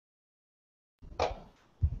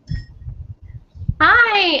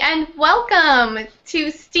Hi, and welcome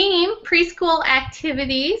to STEAM Preschool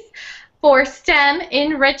Activities for STEM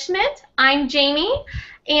Enrichment. I'm Jamie,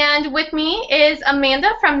 and with me is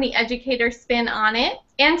Amanda from the Educator Spin on It.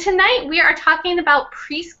 And tonight we are talking about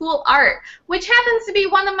preschool art, which happens to be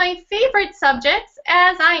one of my favorite subjects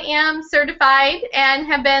as I am certified and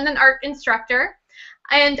have been an art instructor.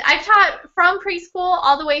 And I've taught from preschool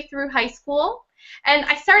all the way through high school. And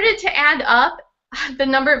I started to add up the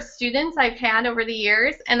number of students I've had over the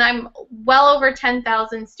years, and I'm well over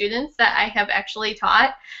 10,000 students that I have actually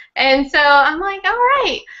taught. And so I'm like, all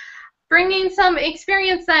right, bringing some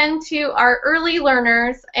experience then to our early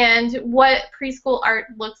learners and what preschool art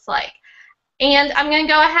looks like. And I'm going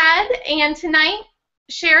to go ahead and tonight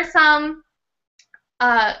share some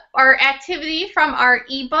our activity from our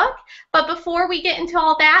ebook. But before we get into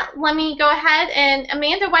all that, let me go ahead and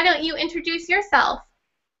Amanda, why don't you introduce yourself?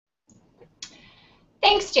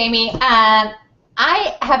 Thanks, Jamie.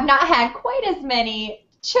 I have not had quite as many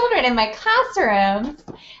children in my classrooms,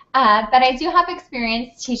 but I do have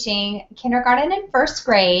experience teaching kindergarten and first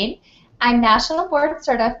grade. I'm National Board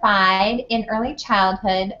Certified in early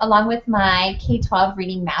childhood, along with my K-12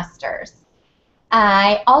 Reading Masters.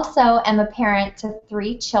 I also am a parent to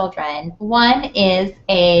 3 children. One is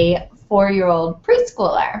a 4-year-old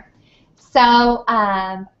preschooler. So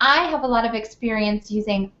I have a lot of experience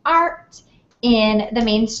using art in the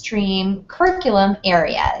mainstream curriculum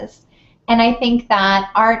areas. And I think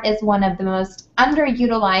that art is one of the most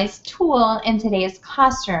underutilized tool in today's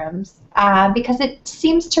classrooms because it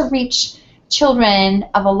seems to reach children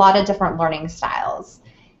of a lot of different learning styles.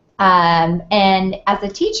 And as a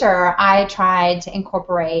teacher, I tried to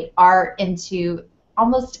incorporate art into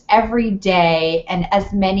almost every day and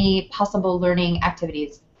as many possible learning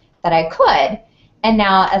activities that I could. And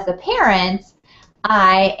now as a parent,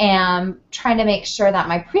 I am trying to make sure that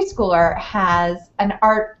my preschooler has an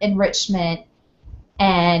art enrichment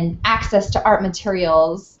and access to art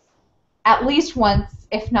materials at least once,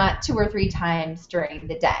 if not 2 or 3 times during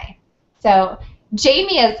the day. So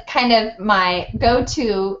Jamie is kind of my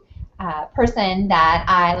go-to person that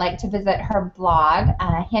I like to visit her blog,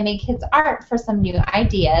 Handmade Kids Art, for some new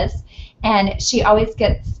ideas. And she always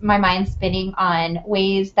gets my mind spinning on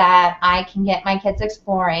ways that I can get my kids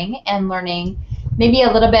exploring and learning maybe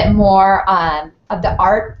a little bit more of the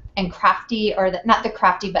art and crafty, or not the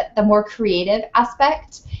crafty, but the more creative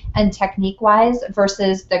aspect and technique-wise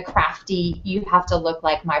versus the crafty, you have to look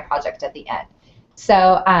like my project at the end.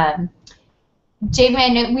 So Jamie, I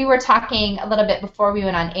know we were talking a little bit before we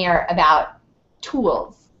went on air about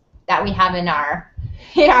tools that we have in our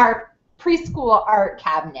preschool art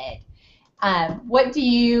cabinet. What do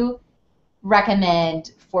you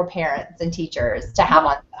recommend for parents and teachers to have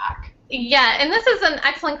on stock? Yeah, and this is an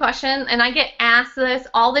excellent question, and I get asked this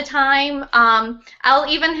all the time. I'll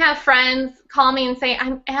even have friends call me and say,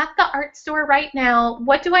 I'm at the art store right now.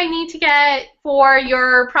 What do I need to get for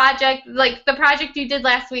your project, like the project you did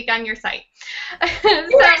last week on your site?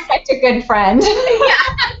 You are such a good friend. Yeah.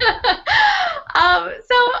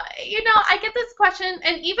 So, you know, I get this question,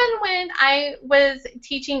 and even when I was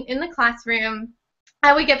teaching in the classroom,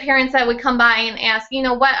 I would get parents that would come by and ask, you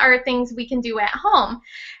know, what are things we can do at home?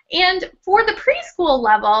 And for the preschool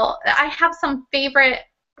level, I have some favorite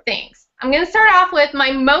things. I'm going to start off with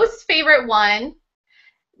my most favorite one.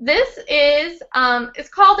 This is, it's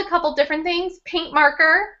called a couple different things, paint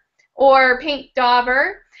marker or paint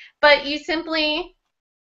dauber, but you simply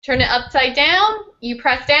turn it upside down, you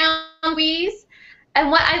press down, squeeze,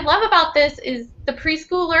 and what I love about this is the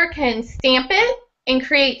preschooler can stamp it and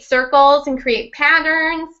create circles and create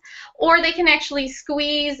patterns, or they can actually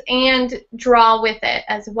squeeze and draw with it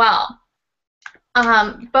as well.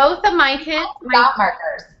 Both of my kids... Dot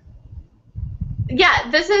markers. Yeah,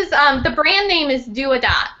 this is, the brand name is Do a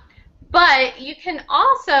Dot, but you can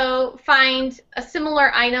also find a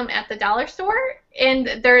similar item at the dollar store,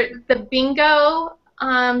 and they're the bingo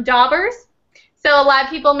daubers. So a lot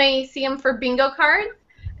of people may see them for bingo cards.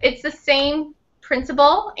 It's the same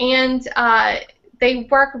principle, and they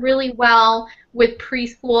work really well with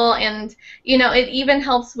preschool, and you know, it even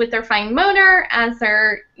helps with their fine motor as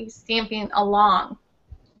they're stamping along.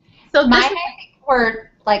 So mine, I think,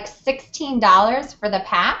 were like $16 for the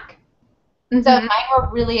pack. Mm-hmm. So mine were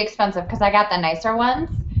really expensive because I got the nicer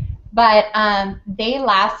ones, but they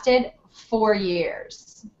lasted 4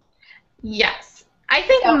 years. Yes, I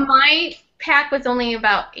think my pack was only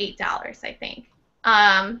about $8, I think.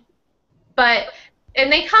 And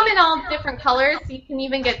they come in all different colors. You can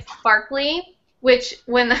even get sparkly, which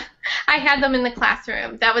when I had them in the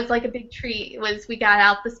classroom, that was like a big treat. Was we got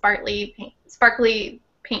out the sparkly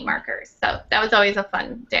paint markers. So that was always a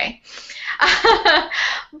fun day.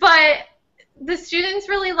 But the students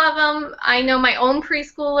really love them. I know my own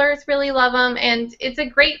preschoolers really love them, and it's a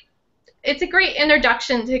great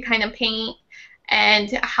introduction to kind of paint and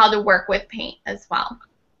how to work with paint as well.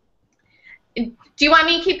 Do you want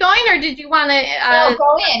me to keep going, or did you want to? No,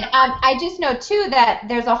 go in. I just know too that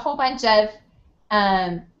there's a whole bunch of,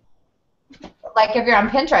 like if you're on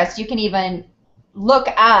Pinterest, you can even look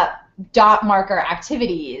up dot marker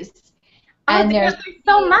activities. And there's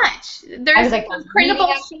so much. There's like,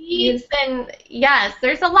 printable sheets, and yes,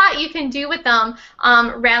 there's a lot you can do with them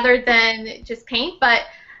rather than just paint. But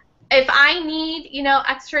if I need, you know,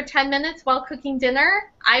 extra 10 minutes while cooking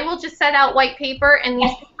dinner, I will just set out white paper and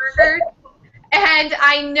these markers. And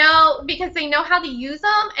I know, because they know how to use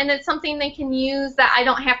them, and it's something they can use that I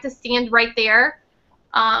don't have to stand right there,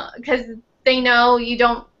 because they know you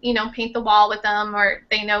don't, you know, paint the wall with them, or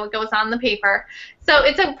they know it goes on the paper. So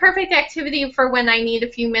it's a perfect activity for when I need a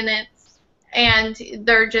few minutes and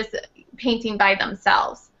they're just painting by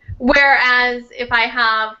themselves. Whereas if I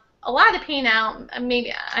have a lot of paint out,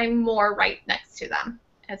 maybe I'm more right next to them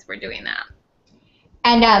as we're doing that.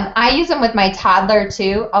 And I use them with my toddler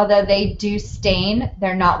too, although they do stain.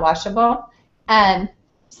 They're not washable.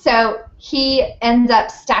 So he ends up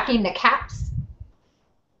stacking the caps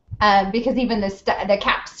because even the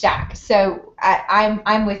caps stack. So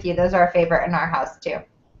I'm with you. Those are a favorite in our house too.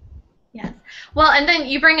 Yes. Well, and then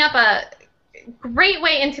you bring up a great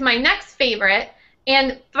way into my next favorite.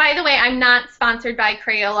 And by the way, I'm not sponsored by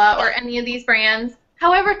Crayola or any of these brands.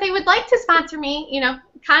 However, if they would like to sponsor me, you know,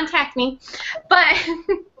 contact me. But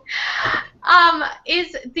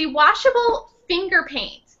is the washable finger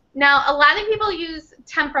paint. Now, a lot of people use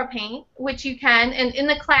tempera paint, which you can, and in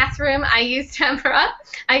the classroom, I use tempera.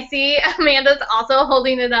 I see Amanda's also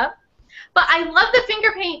holding it up. But I love the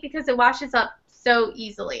finger paint because it washes up so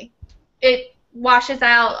easily. It washes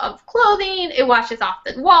out of clothing, it washes off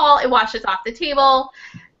the wall, it washes off the table.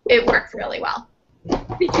 It works really well.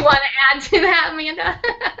 Did you want to add to that, Amanda?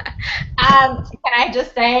 Can I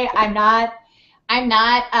just say I'm not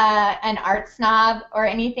an art snob or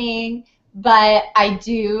anything, but I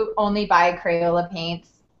do only buy Crayola paints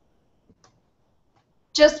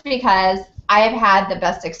just because I have had the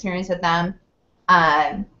best experience with them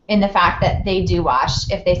in the fact that they do wash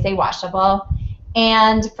if they say washable,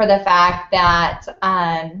 and for the fact that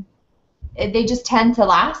they just tend to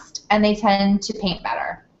last and they tend to paint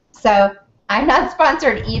better. So I'm not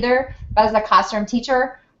sponsored either, but as a classroom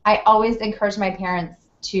teacher, I always encourage my parents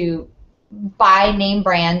to buy name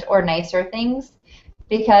brand or nicer things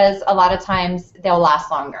because a lot of times they'll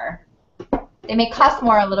last longer. They may cost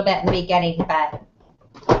more a little bit in the beginning, but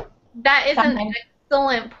that is an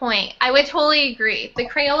excellent point. I would totally agree. The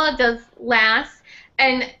Crayola does last,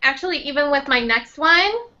 and actually even with my next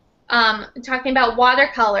one, talking about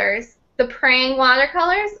watercolors, the Prang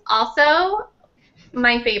watercolors, also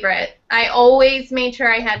my favorite. I always made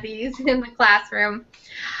sure I had these in the classroom,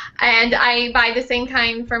 and I buy the same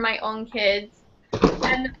kind for my own kids,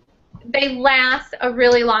 and they last a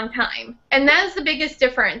really long time. And that is the biggest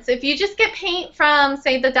difference. If you just get paint from,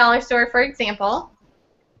 say, the dollar store, for example,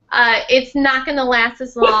 it's not going to last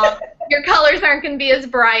as long. Your colors aren't going to be as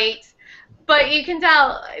bright. But you can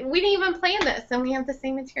tell, we didn't even plan this, and we have the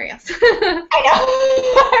same materials. I know.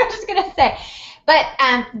 I was just going to say. But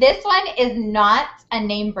this one is not a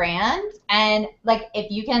name brand, and like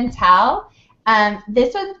if you can tell,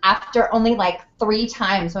 this was after only like 3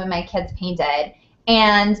 times when my kids painted,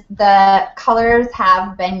 and the colors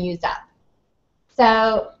have been used up.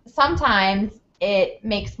 So sometimes it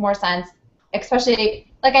makes more sense,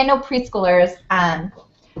 especially like I know preschoolers. I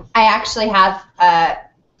actually have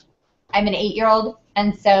I'm an 8-year-old,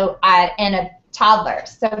 and so and a toddler.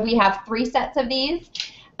 So we have 3 sets of these.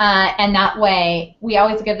 And that way, we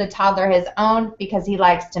always give the toddler his own because he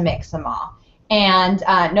likes to mix them all. And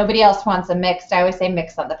nobody else wants them mixed. I always say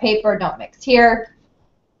mix on the paper, don't mix here.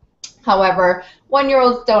 However,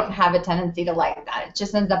 1-year-olds don't have a tendency to like that. It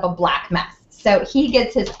just ends up a black mess. So he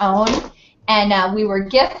gets his own, and we were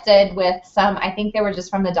gifted with some, I think they were just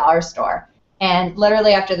from the dollar store. And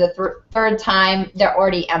literally after the 3rd time, they're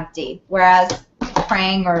already empty. Whereas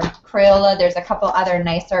Prang or Crayola, there's a couple other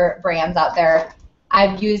nicer brands out there.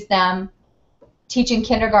 I've used them teaching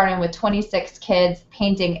kindergarten with 26 kids,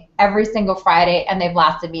 painting every single Friday, and they've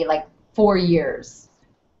lasted me like 4 years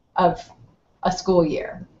of a school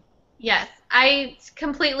year. Yes, I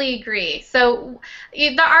completely agree. So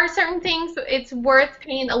there are certain things it's worth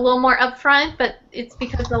paying a little more upfront, but it's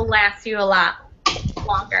because they'll last you a lot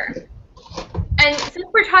longer. And since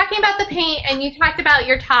we're talking about the paint, and you talked about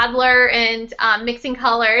your toddler and mixing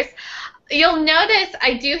colors, you'll notice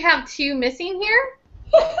I do have two missing here.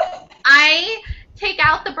 I take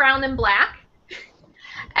out the brown and black,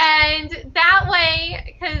 and that way,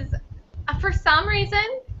 because for some reason,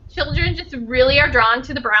 children just really are drawn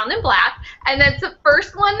to the brown and black, and that's the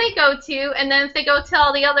first one they go to, and then if they go to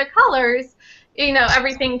all the other colors, you know,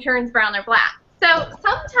 everything turns brown or black. So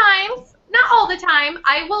sometimes, not all the time,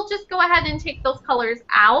 I will just go ahead and take those colors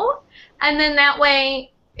out, and then that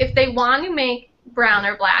way, if they want to make brown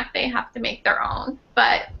or black, they have to make their own,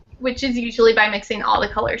 but which is usually by mixing all the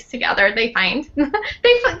colors together. They find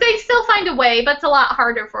they still find a way, but it's a lot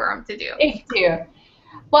harder for them to do. They do.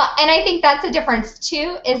 Well, and I think that's a difference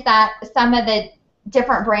too, is that some of the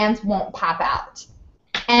different brands won't pop out.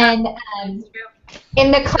 And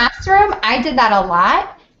in the classroom, I did that a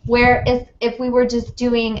lot, where if we were just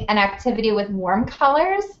doing an activity with warm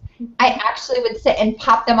colors, I actually would sit and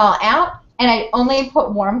pop them all out, and I only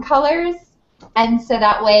put warm colors, and so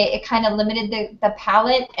that way it kind of limited the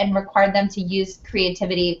palette and required them to use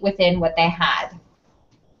creativity within what they had.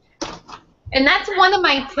 And that's one of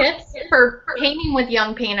my tips for painting with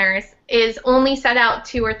young painters, is only set out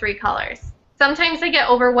 2 or 3 colors. Sometimes they get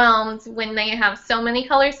overwhelmed when they have so many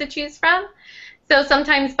colors to choose from. So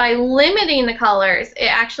sometimes by limiting the colors,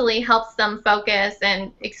 it actually helps them focus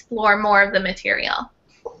and explore more of the material.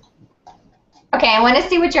 Okay, I want to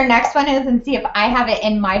see what your next one is and see if I have it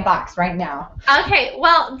in my box right now. Okay,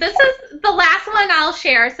 well, this is the last one I'll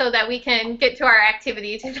share so that we can get to our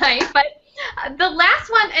activity tonight. But the last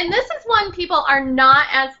one, and this is one people are not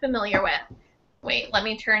as familiar with. Wait, let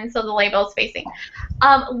me turn so the label's facing.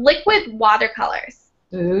 Liquid watercolors.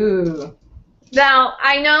 Ooh. Now,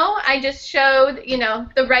 I know I just showed, you know,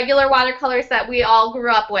 the regular watercolors that we all grew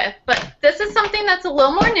up with, but this is something that's a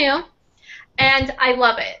little more new, and I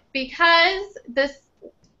love it because this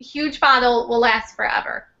huge bottle will last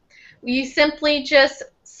forever. You simply just,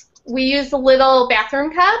 we use little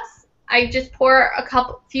bathroom cups. I just pour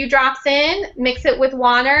a few drops in, mix it with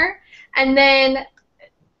water, and then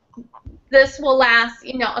this will last,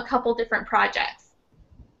 you know, a couple different projects.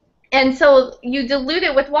 And so you dilute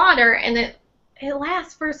it with water, and it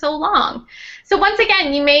lasts for so long. So once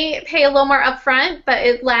again, you may pay a little more upfront, but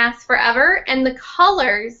it lasts forever, and the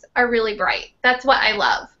colors are really bright. That's what I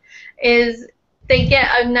love, is they get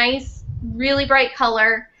a nice, really bright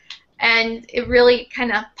color, and it really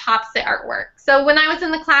kind of pops the artwork. So when I was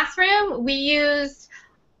in the classroom, we used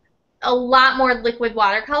a lot more liquid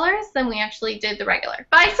watercolors than we actually did the regular.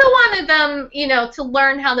 But I still wanted them, you know, to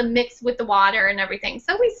learn how to mix with the water and everything.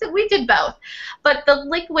 So we did both. But the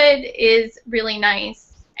liquid is really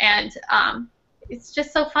nice, and it's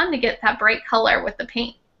just so fun to get that bright color with the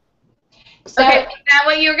paint. So, okay, is that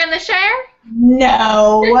what you were going to share?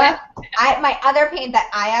 No. My other paint that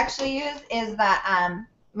I actually use is the,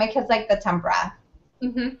 my kids like the tempera.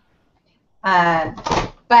 Mm-hmm.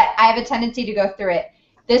 But I have a tendency to go through it.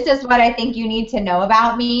 This is what I think you need to know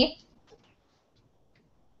about me.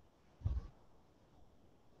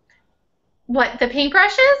 What, the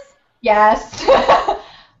paintbrushes? Yes.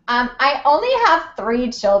 I only have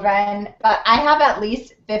 3 children, but I have at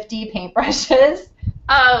least 50 paintbrushes.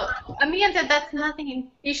 Oh, Amanda, that's nothing.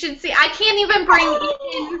 You should see. I can't even bring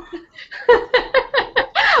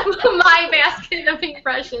in my basket of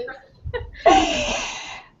paintbrushes.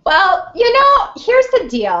 Well, you know, here's the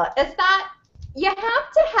deal. Is that you have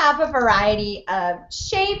to have a variety of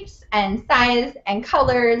shapes and size and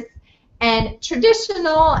colors and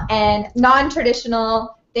traditional and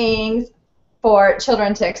non-traditional things for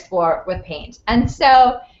children to explore with paint. And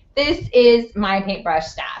so this is my paintbrush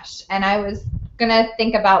stash. And I was going to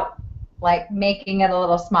think about like making it a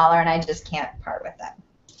little smaller, and I just can't part with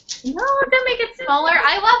it. No, don't make it smaller.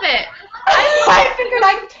 I love it. I figured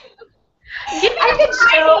I could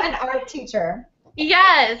show an art teacher.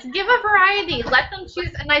 Yes, give a variety. Let them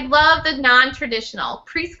choose. And I love the non-traditional.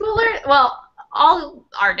 Preschoolers, well, all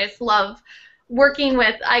artists love working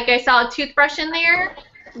with, like I saw a toothbrush in there.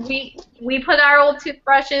 We put our old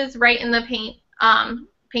toothbrushes right in the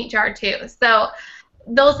paint jar too. So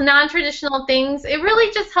those non-traditional things, it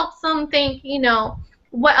really just helps them think, you know,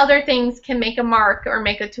 what other things can make a mark or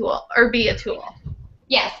make a tool or be a tool.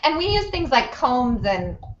 Yes, and we use things like combs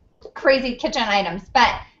and crazy kitchen items,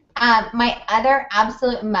 but my other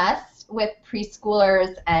absolute must with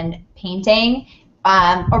preschoolers and painting,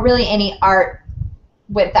 or really any art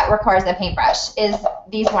that requires a paintbrush, is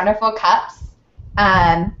these wonderful cups.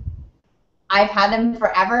 I've had them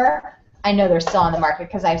forever. I know they're still on the market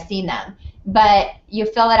because I've seen them. But you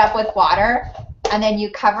fill it up with water, and then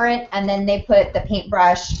you cover it, and then they put the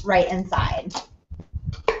paintbrush right inside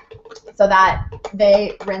so that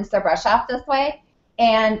they rinse their brush off this way.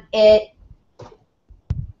 And it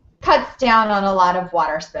cuts down on a lot of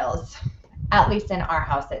water spills. At least in our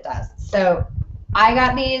house it does. So I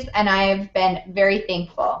got these, and I've been very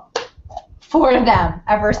thankful for them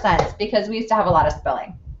ever since, because we used to have a lot of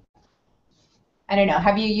spilling. I don't know.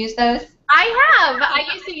 Have you used those? I have. I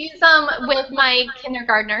used to use them with my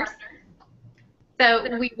kindergartners. So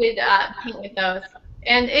we would paint with those.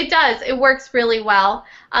 And it does. It works really well.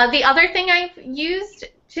 The other thing I've used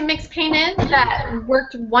to mix paint in that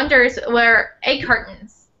worked wonders were egg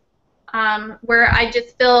cartons, where I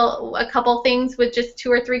just fill a couple things with just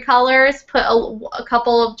 2 or 3 colors, put a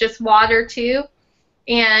couple of just water too,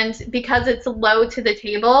 and because it's low to the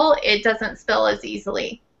table, it doesn't spill as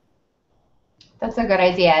easily. That's a good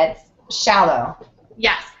idea. It's shallow.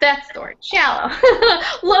 Yes, that's the word. Shallow.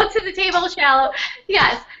 Low to the table, shallow.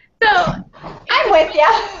 Yes. So I'm with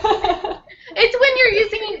you. it's when you're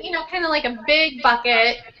using, you know, kind of like a big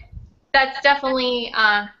bucket, that's definitely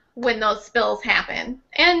when those spills happen.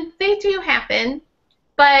 And they do happen.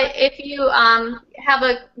 But if you have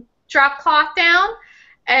a drop cloth down,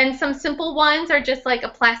 and some simple ones are just like a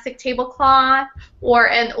plastic tablecloth or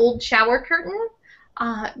an old shower curtain,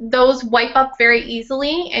 those wipe up very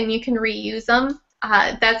easily and you can reuse them.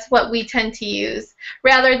 That's what we tend to use.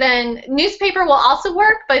 Rather than newspaper will also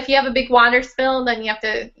work, but if you have a big water spill, then you have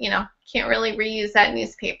to, you know, can't really reuse that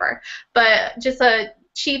newspaper. But just a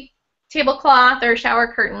cheap tablecloth or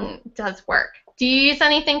shower curtain does work. Do you use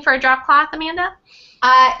anything for a drop cloth, Amanda?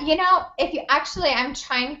 You know, if you actually, I'm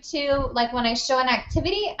trying to, like when I show an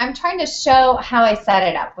activity, I'm trying to show how I set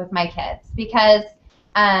it up with my kids, because,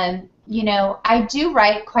 you know, I do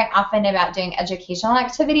write quite often about doing educational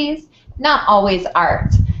activities, not always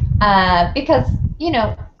art, because, you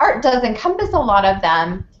know, art does encompass a lot of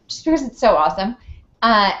them just because it's so awesome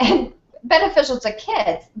and beneficial to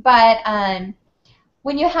kids. But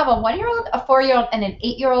when you have a 1-year-old, a 4-year-old, and an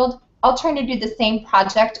 8-year-old, all trying to do the same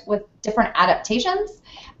project with different adaptations,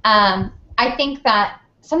 I think that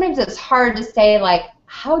sometimes it's hard to say, like,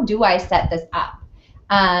 how do I set this up?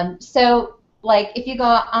 So, like, if you go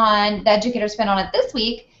on the Educator Spin on It this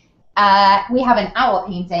week, we have an owl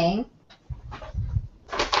painting,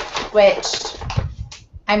 which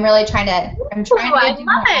I'm really trying to, I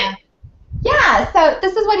love it. Yeah, so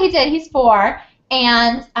this is what he did. He's 4,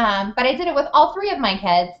 and but I did it with all 3 of my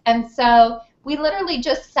kids, and so we literally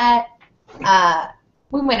just set,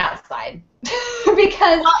 we went outside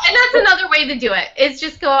because. Well, and that's another way to do it, is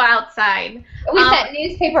just go outside. We set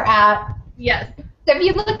newspaper out. Yes. So if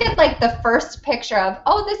you look at like the first picture of,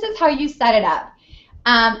 oh, this is how you set it up.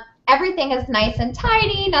 Everything is nice and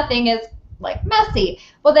tidy. Nothing is like messy.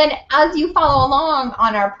 Well, then as you follow along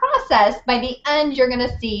on our process, by the end you're going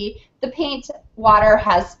to see the paint water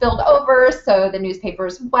has spilled over, so the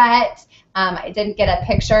newspaper's wet. I didn't get a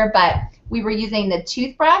picture, but we were using the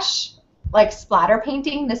toothbrush, like splatter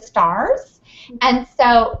painting the stars. And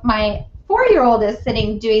so my 4-year-old is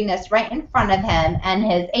sitting doing this right in front of him, and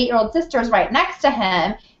his 8-year-old sister's right next to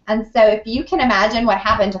him. And so if you can imagine what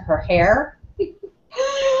happened to her hair.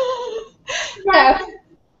 So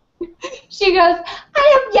she goes,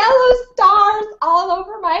 I have yellow stars all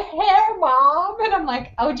over my hair, Mom. And I'm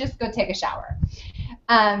like, oh, just go take a shower.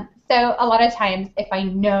 So a lot of times, if I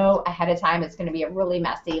know ahead of time it's going to be a really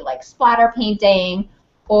messy, like splatter painting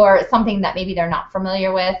or something that maybe they're not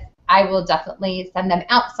familiar with, I will definitely send them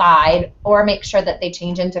outside or make sure that they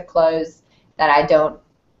change into clothes that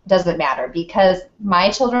doesn't matter, because my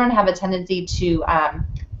children have a tendency to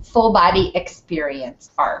full body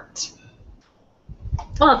experience art.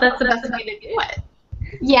 Well, that's the best way to do it.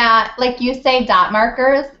 Yeah, like you say dot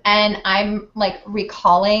markers, and I'm like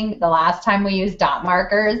recalling the last time we used dot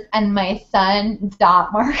markers, and my son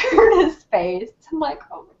dot markered his face. I'm like,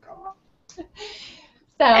 oh my god.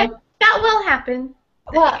 So and that will happen.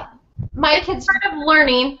 Well, my kid's part of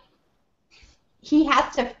learning. He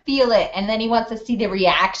has to feel it, and then he wants to see the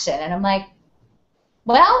reaction, and I'm like,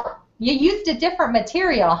 well, you used a different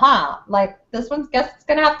material, huh? Like, this one's guess it's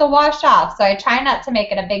gonna have to wash off. So I try not to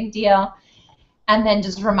make it a big deal, and then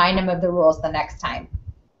just remind him of the rules the next time.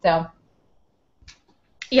 So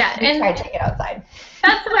yeah, we and try to take it outside.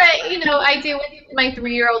 That's what I do with my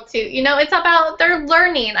 3-year-old too. It's about their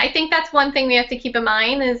learning. I think that's one thing we have to keep in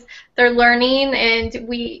mind, is they're learning, and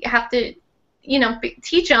we have to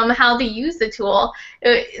teach them how to use the tool.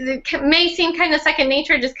 It may seem kind of second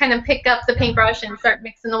nature, just kind of pick up the paintbrush and start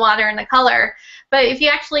mixing the water and the color. But if you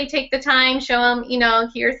actually take the time, show them,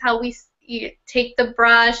 here's how you take the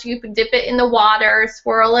brush, you dip it in the water,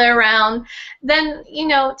 swirl it around, then,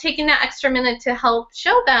 taking that extra minute to help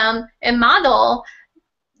show them and model,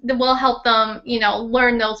 that will help them,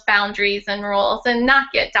 learn those boundaries and rules and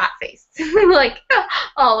not get dot faced like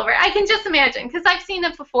all over. I can just imagine because I've seen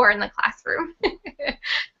it before in the classroom.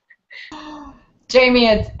 Jamie,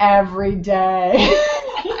 it's every day.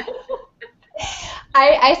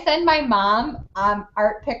 I send my mom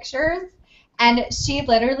art pictures, and she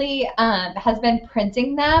literally has been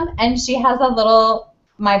printing them, and she has a little,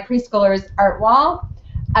 my preschooler's art wall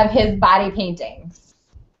of his body paintings.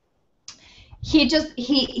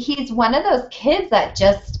 He's one of those kids that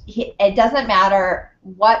it doesn't matter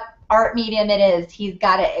what art medium it is, he's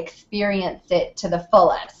got to experience it to the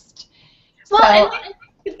fullest. Well,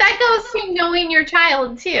 and that goes to knowing your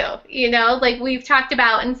child too, like we've talked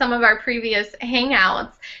about in some of our previous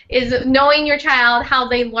hangouts, is knowing your child, how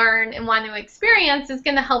they learn and want to experience is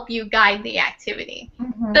going to help you guide the activity.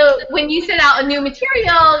 Mm-hmm. So when you set out a new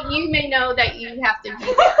material, you may know that you have to be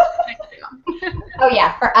there next to them. Oh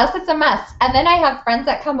yeah, for us it's a must. And then I have friends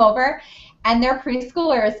that come over and their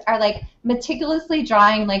preschoolers are like meticulously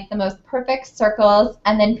drawing like the most perfect circles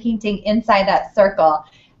and then painting inside that circle.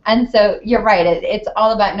 And so you're right, it's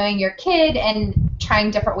all about knowing your kid and trying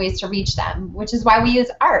different ways to reach them, which is why we use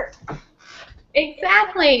art.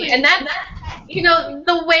 Exactly. And that's,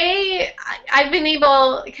 the way I've been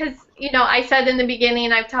able, because, I said in the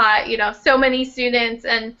beginning I've taught, so many students,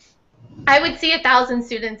 and I would see 1,000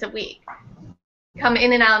 students a week come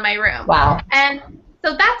in and out of my room. Wow. And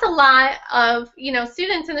so that's a lot of,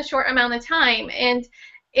 students in a short amount of time. And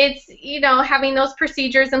it's, having those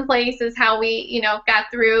procedures in place is how we, got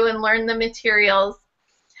through and learned the materials.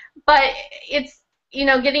 But it's,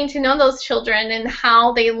 getting to know those children and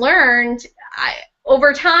how they learned.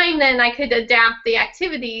 Over time, then I could adapt the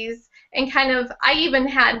activities and I even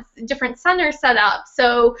had different centers set up.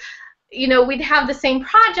 So, we'd have the same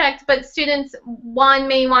project, but students, one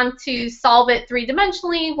may want to solve it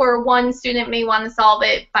three-dimensionally, where one student may want to solve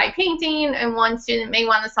it by painting, and one student may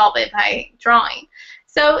want to solve it by drawing.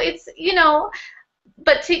 So it's,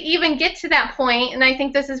 but to even get to that point, and I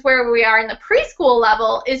think this is where we are in the preschool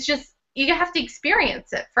level, is just you have to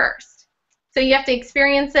experience it first. So you have to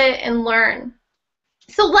experience it and learn.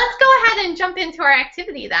 So let's go ahead and jump into our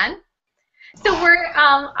activity then. So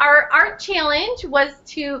our art challenge was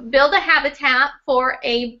to build a habitat for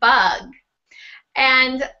a bug.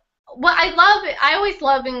 And what I always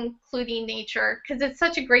love including nature because it's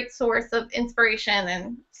such a great source of inspiration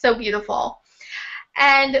and so beautiful.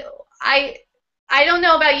 And I don't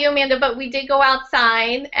know about you, Amanda, but we did go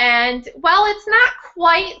outside, and while it's not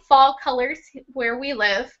quite fall colors where we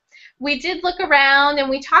live, we did look around and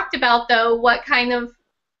we talked about, though, what kind of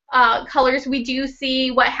colors we do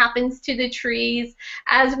see, what happens to the trees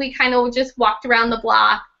as we kind of just walked around the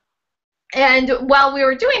block. And while we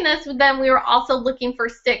were doing this, then we were also looking for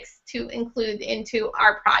sticks to include into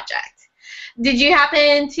our project. Did you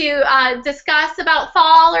happen to discuss about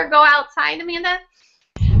fall or go outside, Amanda?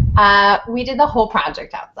 We did the whole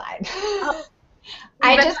project outside. Oh.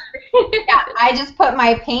 I just put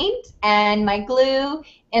my paint and my glue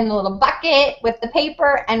in the little bucket with the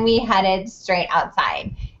paper, and we headed straight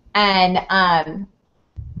outside. And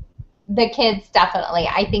the kids definitely,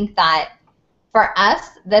 I think that for us,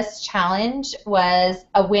 this challenge was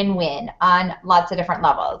a win-win on lots of different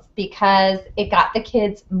levels because it got the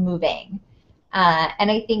kids moving.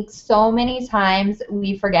 And I think so many times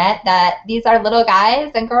we forget that these are little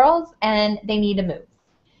guys and girls and they need to move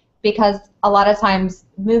because a lot of times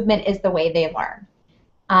movement is the way they learn.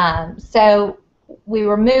 So we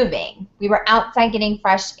were moving. We were outside getting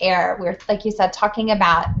fresh air. We were, like you said, talking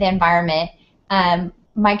about the environment.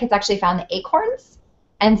 My kids actually found the acorns,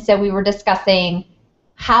 and so we were discussing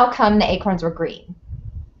how come the acorns were green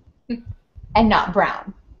and not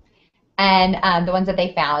brown. And the ones that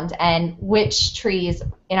they found, and which trees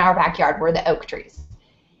in our backyard were the oak trees,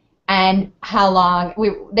 and how long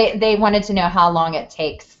they wanted to know how long it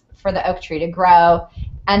takes for the oak tree to grow.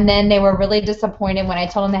 And then they were really disappointed when I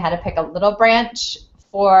told them they had to pick a little branch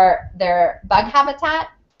for their bug habitat.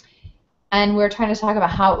 And we were trying to talk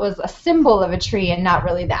about how it was a symbol of a tree and not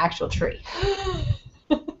really the actual tree.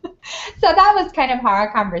 So that was kind of how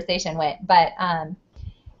our conversation went. But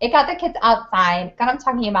it got the kids outside, got them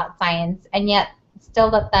talking about science, and yet still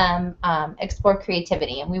let them explore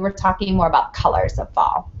creativity. And we were talking more about colors of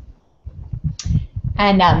fall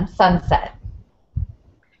and sunset.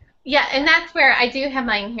 Yeah, and that's where I do have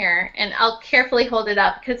mine here, and I'll carefully hold it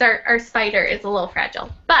up because our spider is a little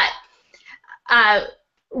fragile. But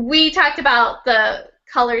we talked about the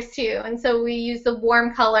colors too, and so we use the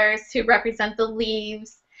warm colors to represent the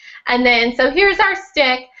leaves. And then, so here's our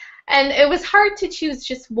stick. And it was hard to choose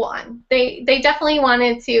just one. They definitely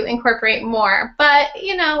wanted to incorporate more. But,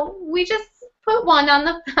 we just put one on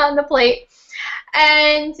the on the plate,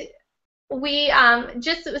 and we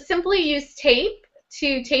just simply use tape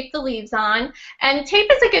to tape the leaves on. And tape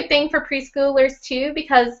is a good thing for preschoolers too,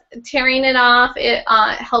 because tearing it off, it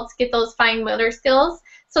helps get those fine motor skills.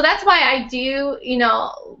 So that's why I do, you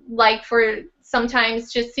know, like for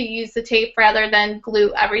sometimes just to use the tape rather than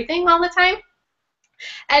glue everything all the time.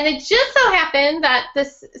 And it just so happened that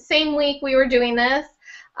this same week we were doing this,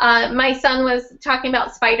 my son was talking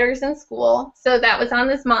about spiders in school, so that was on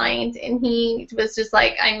his mind, and he was just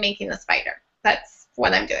like, I'm making a spider. That's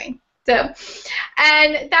what I'm doing. So,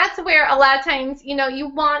 and that's where a lot of times, you know, you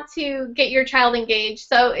want to get your child engaged.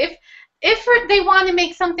 So if they want to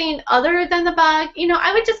make something other than the bug, you know,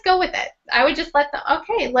 I would just go with it. I would just let them,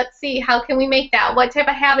 okay, let's see, how can we make that? What type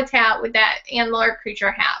of habitat would that animal or creature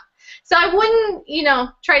have? So I wouldn't, you know,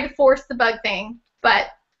 try to force the bug thing, but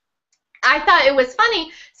I thought it was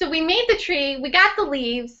funny. So we made the tree, we got the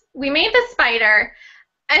leaves, we made the spider,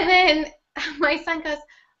 and then my son goes,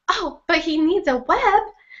 oh, but he needs a web,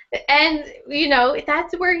 and, you know,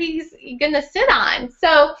 that's where he's going to sit on.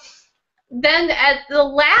 So then at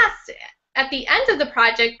the end of the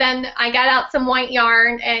project, then I got out some white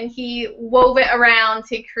yarn, and he wove it around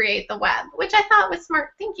to create the web, which I thought was smart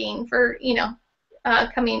thinking for, you know,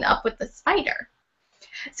 coming up with the spider.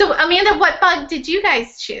 So, Amanda, what bug did you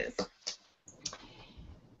guys choose?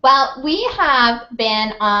 Well, we have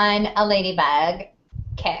been on a ladybug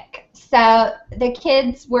kick. So the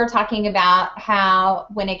kids were talking about how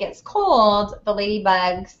when it gets cold, the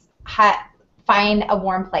ladybugs find a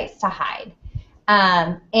warm place to hide.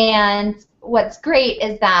 And what's great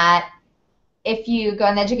is that if you go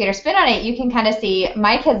on the educator spin on it, you can kind of see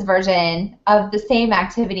my kids' version of the same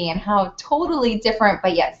activity and how totally different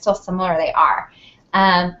but yet still similar they are.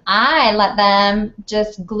 I let them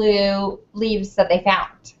just glue leaves that they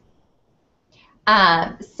found.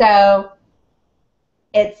 So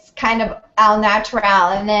it's kind of al natural,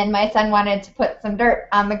 and then my son wanted to put some dirt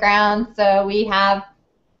on the ground, so we have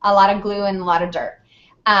a lot of glue and a lot of dirt.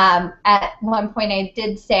 At one point I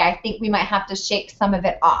did say I think we might have to shake some of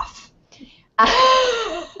it off.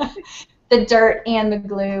 The dirt and the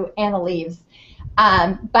glue and the leaves.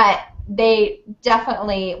 But they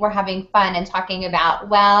definitely were having fun and talking about,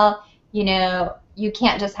 well, you know, you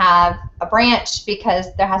can't just have a branch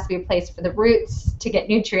because there has to be a place for the roots to get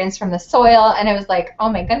nutrients from the soil. And I was like, oh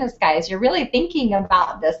my goodness, guys, you're really thinking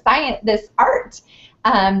about this art,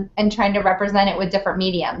 and trying to represent it with different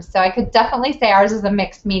mediums. So I could definitely say ours is a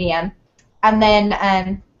mixed medium. And then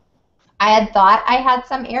I had thought I had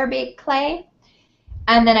some air-baked clay,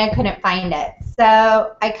 and then I couldn't find it.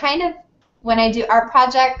 So I kind of, when I do art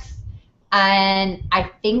projects, and I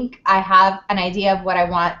think I have an idea of what I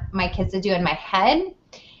want my kids to do in my head,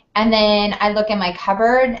 and then I look in my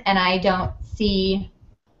cupboard and I don't see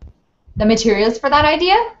the materials for that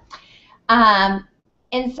idea.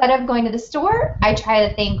 Instead of going to the store, I try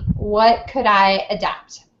to think, what could I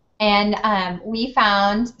adapt? And we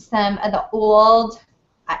found some of the old,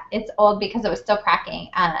 it's old because it was still cracking,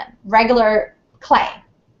 regular clay.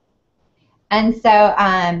 And so,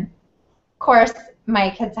 of course, my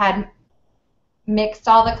kids had mixed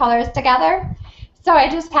all the colors together. So I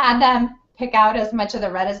just had them pick out as much of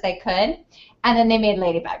the red as they could, and then they made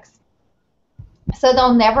ladybugs. So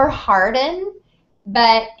they'll never harden,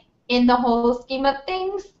 but in the whole scheme of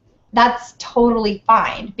things, that's totally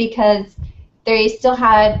fine because they still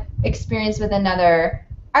had experience with another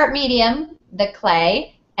art medium, the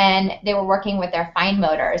clay, and they were working with their fine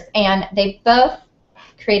motors. And they both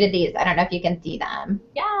created these. I don't know if you can see them.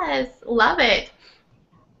 Yes, love it.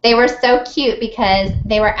 They were so cute because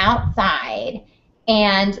they were outside,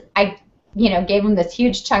 and I, you know, gave them this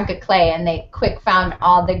huge chunk of clay, and they quick found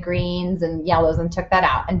all the greens and yellows and took that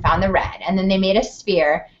out and found the red. And then they made a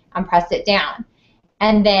sphere and pressed it down.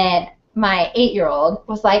 And then my 8-year-old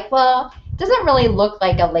was like, well, it doesn't really look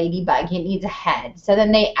like a ladybug. It needs a head. So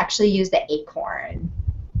then they actually used the acorn.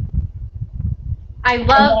 I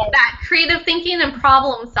love that creative thinking and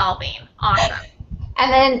problem solving. Awesome.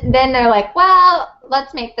 And then they're like, well,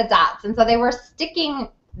 let's make the dots. And so they were sticking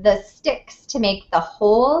the sticks to make the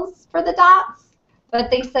holes for the dots, but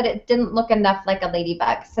they said it didn't look enough like a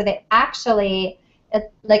ladybug. So they actually,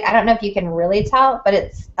 like, I don't know if you can really tell, but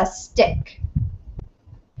it's a stick.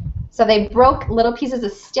 So they broke little pieces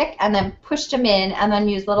of stick and then pushed them in and then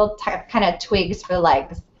used little kind of twigs for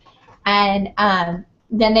legs. And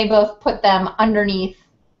then they both put them underneath,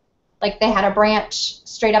 like they had a branch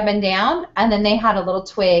straight up and down, and then they had a little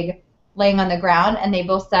twig laying on the ground, and they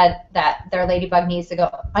both said that their ladybug needs to go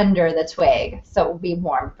under the twig so it will be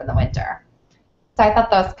warm for the winter. So I thought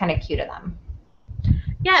that was kind of cute of them.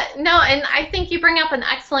 Yeah, no, and I think you bring up an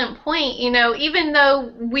excellent point. You know, even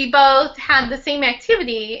though we both had the same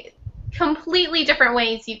activity, completely different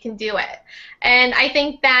ways you can do it. And I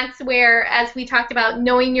think that's where, as we talked about,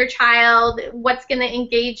 knowing your child, what's going to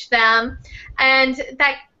engage them, and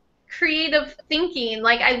that creative thinking.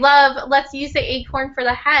 Like, I love, let's use the acorn for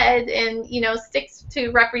the head and, you know, sticks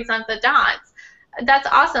to represent the dots. That's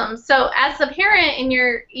awesome. So as a parent and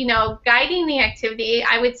you're, you know, guiding the activity,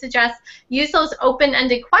 I would suggest use those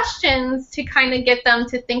open-ended questions to kind of get them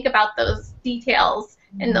to think about those details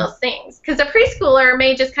and those things. Because a preschooler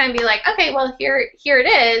may just kind of be like, okay, well, here it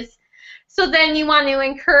is. So then you want to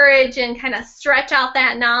encourage and kind of stretch out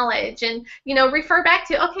that knowledge and, you know, refer back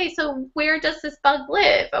to, okay, so where does this bug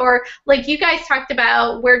live? Or like you guys talked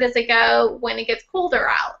about, where does it go when it gets colder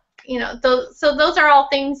out? You know, so those are all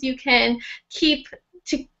things you can keep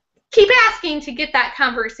asking to get that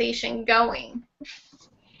conversation going.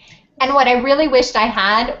 And what I really wished I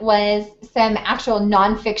had was some actual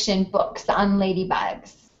nonfiction books on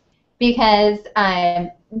ladybugs, because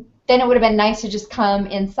then it would have been nice to just come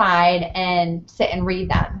inside and sit and read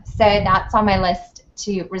them. So that's on my list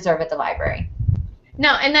to reserve at the library.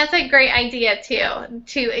 No, and that's a great idea too,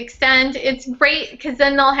 to extend. It's great because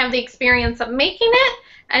then they'll have the experience of making it,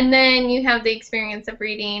 and then you have the experience of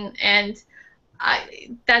reading, and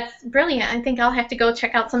that's brilliant. I think I'll have to go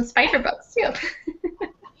check out some spider books too.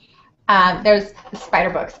 Those spider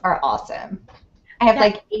books are awesome. I have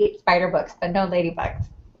like 8 spider books, but no ladybugs.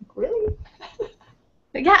 Really?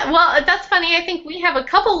 Yeah, well, that's funny. I think we have a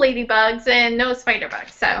couple ladybugs and no spider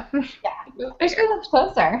bugs, so. Yeah, wish we lived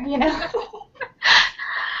closer, you know.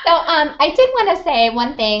 So I did want to say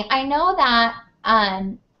one thing. I know that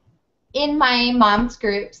in my mom's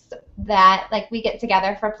groups that like we get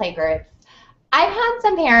together for play groups, I've had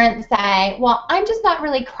some parents say, well, I'm just not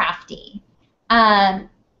really crafty. And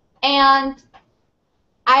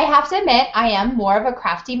I have to admit, I am more of a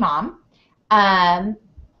crafty mom.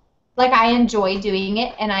 Like, I enjoy doing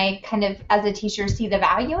it, and I kind of, as a teacher, see the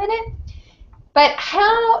value in it. But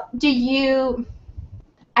how do you,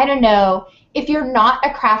 I don't know, if you're not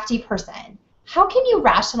a crafty person, how can you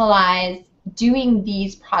rationalize doing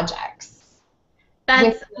these projects?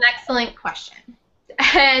 That's an excellent question.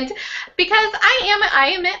 And because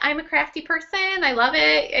I admit I'm a crafty person. I love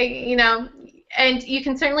it, you know, and you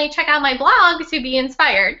can certainly check out my blog to be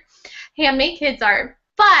inspired. Handmade Kids Art.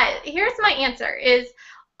 But here's my answer is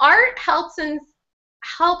art helps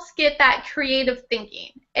get that creative thinking.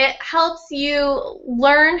 It helps you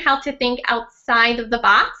learn how to think outside of the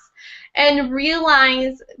box and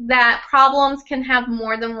realize that problems can have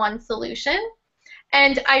more than one solution.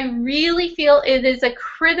 And I really feel it is a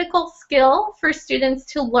critical skill for students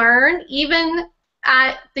to learn, even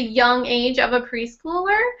at the young age of a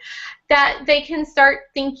preschooler, that they can start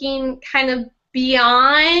thinking kind of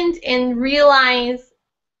beyond and realize,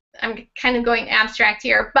 I'm kind of going abstract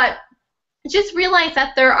here, but just realize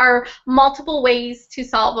that there are multiple ways to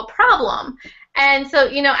solve a problem. And so,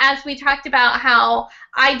 you know, as we talked about how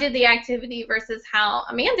I did the activity versus how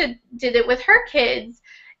Amanda did it with her kids,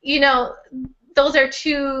 you know, those are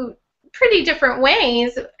two pretty different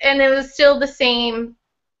ways, and it was still the same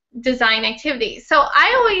design activity. So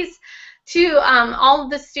I always, to all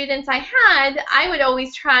of the students I had, I would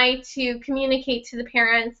always try to communicate to the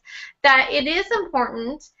parents that it is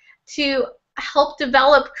important to help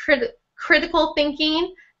develop critical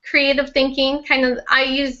thinking, creative thinking, kind of, I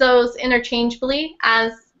use those interchangeably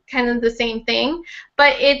as kind of the same thing,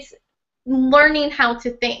 but it's learning how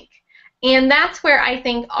to think. And that's where I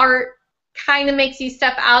think art kind of makes you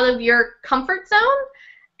step out of your comfort zone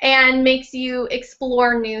and makes you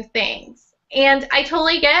explore new things. And I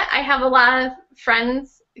totally get, I have a lot of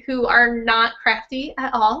friends who are not crafty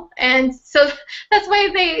at all, and so that's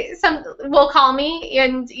why some will call me,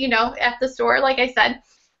 and you know, at the store, like I said.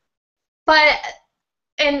 But,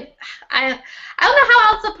 and I don't know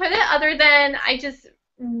how else to put it other than I just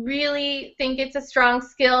really think it's a strong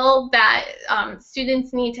skill that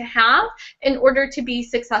students need to have in order to be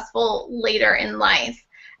successful later in life.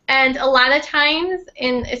 And a lot of times,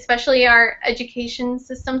 in especially our education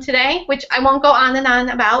system today, which I won't go on and on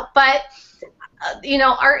about, but you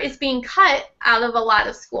know, art is being cut out of a lot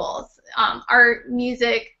of schools. Art,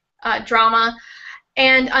 music, drama,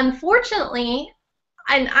 and unfortunately,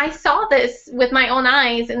 and I saw this with my own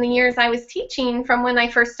eyes in the years I was teaching, from when I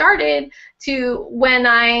first started to when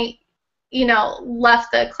I, you know,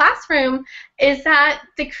 left the classroom, is that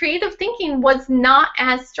the creative thinking was not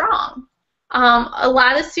as strong. A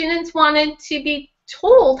lot of students wanted to be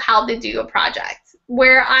told how to do a project.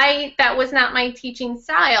 where that was not my teaching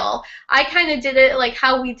style. I kind of did it like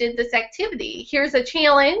how we did this activity. Here's a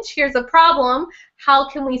challenge, here's a problem, how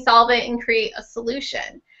can we solve it and create a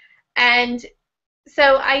solution? And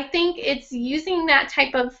so I think it's using that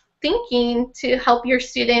type of thinking to help your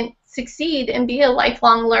student succeed and be a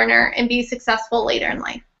lifelong learner and be successful later in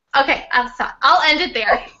life. Okay, I'll end it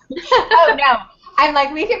there. Oh, no. I'm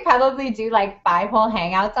like, we could probably do like 5 whole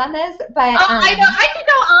hangouts on this, but I know I could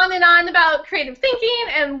go on and on about creative thinking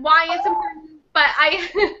and why it's important, but and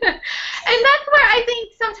that's where I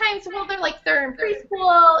think sometimes, well, they're in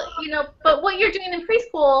preschool, you know, but what you're doing in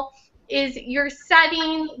preschool is you're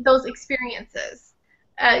setting those experiences,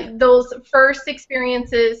 those first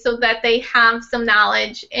experiences, so that they have some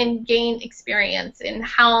knowledge and gain experience in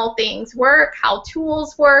how things work, how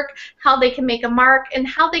tools work, how they can make a mark, and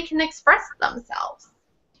how they can express themselves.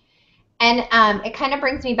 And it kind of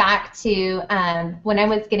brings me back to when I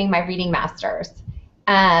was getting my reading masters,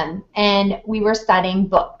 and we were studying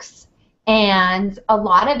books. And a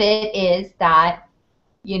lot of it is that,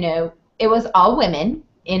 you know, it was all women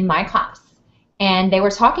in my class. And they were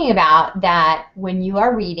talking about that when you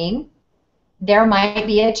are reading, there might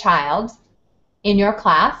be a child in your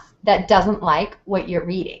class that doesn't like what you're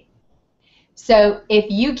reading. So if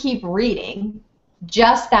you keep reading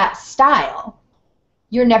just that style,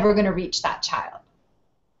 you're never going to reach that child.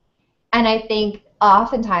 And I think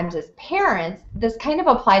oftentimes as parents, this kind of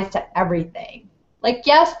applies to everything. Like,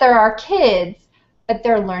 yes, there are kids, but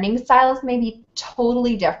their learning styles may be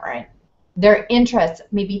totally different. Their interests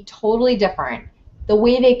may be totally different. The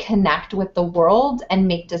way they connect with the world and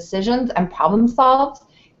make decisions and problem solve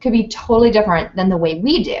could be totally different than the way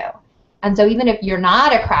we do. And so even if you're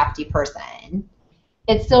not a crafty person,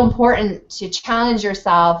 it's still important to challenge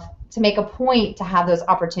yourself to make a point to have those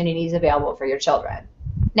opportunities available for your children.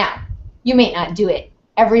 Now, you may not do it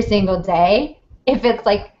every single day. If it's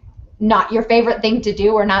like not your favorite thing to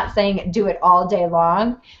do, we're not saying do it all day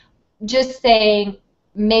long. Just saying,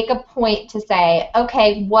 make a point to say,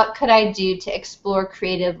 okay, what could I do to explore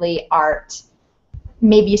creatively art,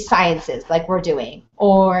 maybe sciences like we're doing,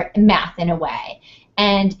 or math in a way.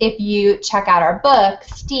 And if you check out our book,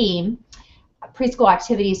 STEAM, Preschool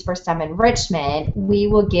Activities for STEM Enrichment, we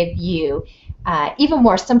will give you even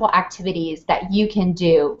more simple activities that you can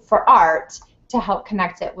do for art to help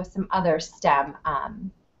connect it with some other STEM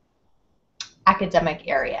academic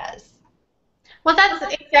areas. Well,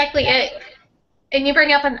 that's exactly it. And you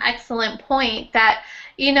bring up an excellent point that,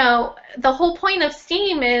 you know, the whole point of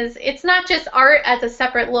STEAM is it's not just art as a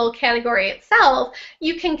separate little category itself.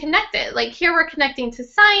 You can connect it. Like here we're connecting to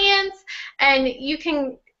science, and you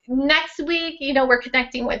can, next week, you know, we're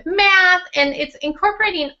connecting with math, and it's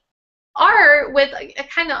incorporating art with a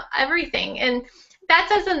kind of everything. And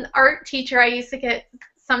that's, as an art teacher, I used to get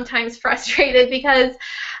sometimes frustrated because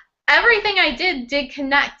everything I did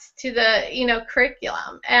connect to the, you know,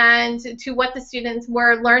 curriculum and to what the students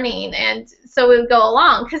were learning, and so it would go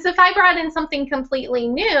along. Because if I brought in something completely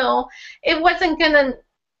new, it wasn't going to,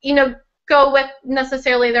 you know, go with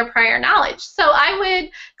necessarily their prior knowledge. So I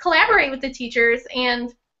would collaborate with the teachers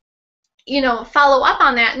and, you know, follow up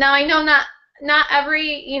on that. Now I know not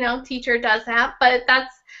every, you know, teacher does that, but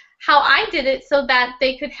that's how I did it, so that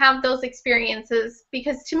they could have those experiences.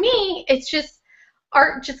 Because to me, it's just,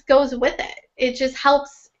 art just goes with it. It just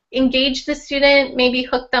helps engage the student, maybe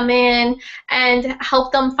hook them in, and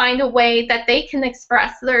help them find a way that they can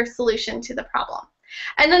express their solution to the problem.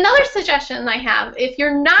 And another suggestion I have, if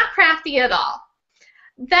you're not crafty at all,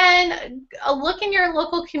 then look in your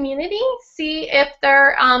local community, see if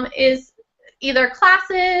there is either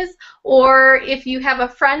classes, or if you have a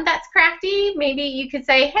friend that's crafty, maybe you could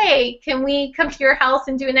say, hey, can we come to your house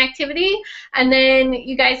and do an activity? And then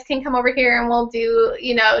you guys can come over here and we'll do,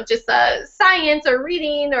 you know, just a science or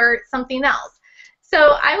reading or something else.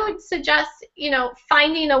 So I would suggest, you know,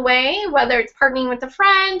 finding a way, whether it's partnering with a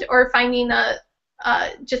friend or finding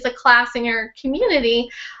just a class in your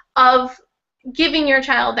community, of giving your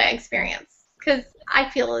child that experience, because I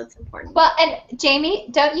feel it's important. Well, and Jamie,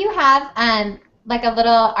 don't you have like a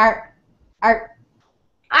little art?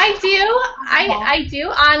 I do. I do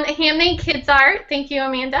on Handmade Kids Art. Thank you,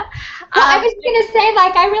 Amanda. Well, I was gonna say,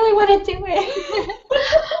 like, I really want to do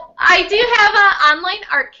it. I do have an online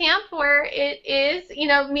art camp where it is, you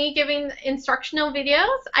know, me giving instructional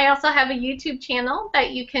videos. I also have a YouTube channel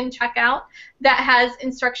that you can check out that has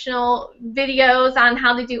instructional videos on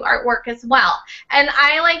how to do artwork as well. And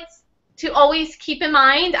I like to always keep in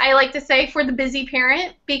mind, I like to say, for the busy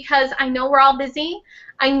parent, because I know we're all busy.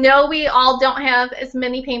 I know we all don't have as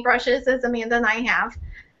many paintbrushes as Amanda and I have.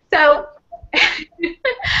 So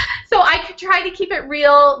So I could try to keep it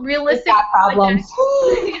realistic. Got problems.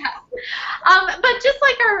 Yeah. But just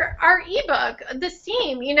like our ebook, the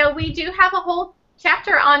STEAM, you know, we do have a whole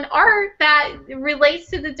chapter on art that relates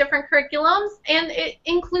to the different curriculums, and it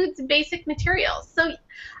includes basic materials. So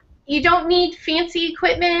you don't need fancy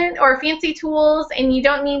equipment or fancy tools, and you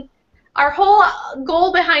don't need. Our whole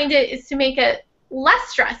goal behind it is to make it less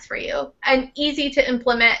stress for you and easy to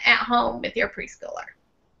implement at home with your preschooler.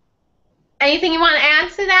 Anything you want to add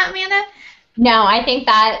to that, Amanda? No, I think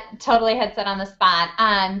that totally hits it on the spot.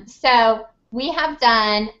 So we have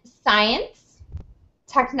done science,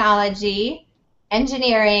 technology,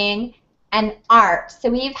 engineering, and art. So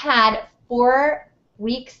we've had 4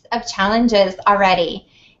 weeks of challenges already.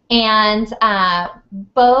 And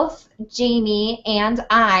both Jamie and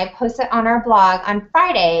I post it on our blog on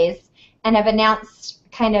Fridays and have announced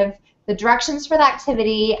kind of the directions for the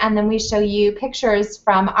activity, and then we show you pictures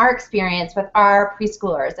from our experience with our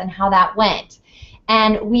preschoolers and how that went.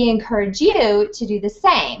 And we encourage you to do the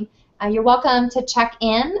same. You're welcome to check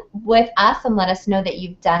in with us and let us know that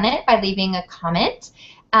you've done it by leaving a comment.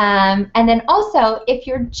 And then also, if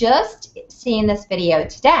you're just seeing this video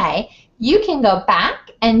today, you can go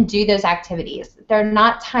back and do those activities. They're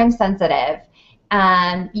not time sensitive.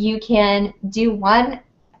 You can do one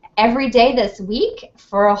every day this week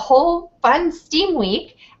for a whole fun STEAM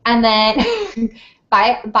week, and then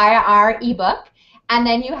buy our ebook, and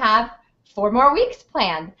then you have 4 more weeks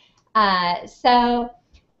planned. So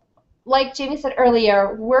like Jamie said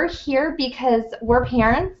earlier, we're here because we're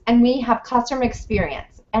parents and we have classroom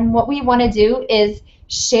experience, and what we want to do is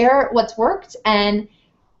share what's worked, and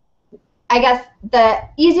I guess the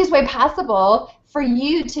easiest way possible for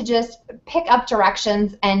you to just pick up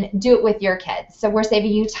directions and do it with your kids. So we're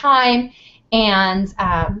saving you time, and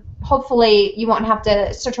hopefully you won't have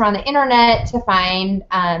to search around the internet to find,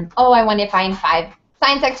 oh, I want to find 5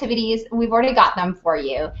 science activities. We've already got them for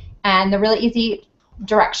you, and they're really easy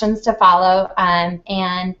directions to follow,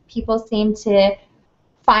 and people seem to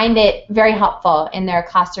find it very helpful in their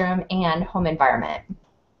classroom and home environment.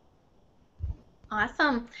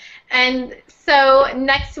 Awesome. And so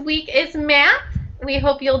next week is math. We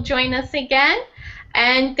hope you'll join us again.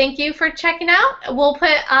 And thank you for checking out. We'll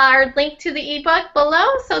put our link to the ebook below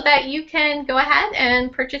so that you can go ahead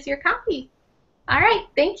and purchase your copy. All right.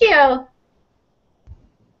 Thank you.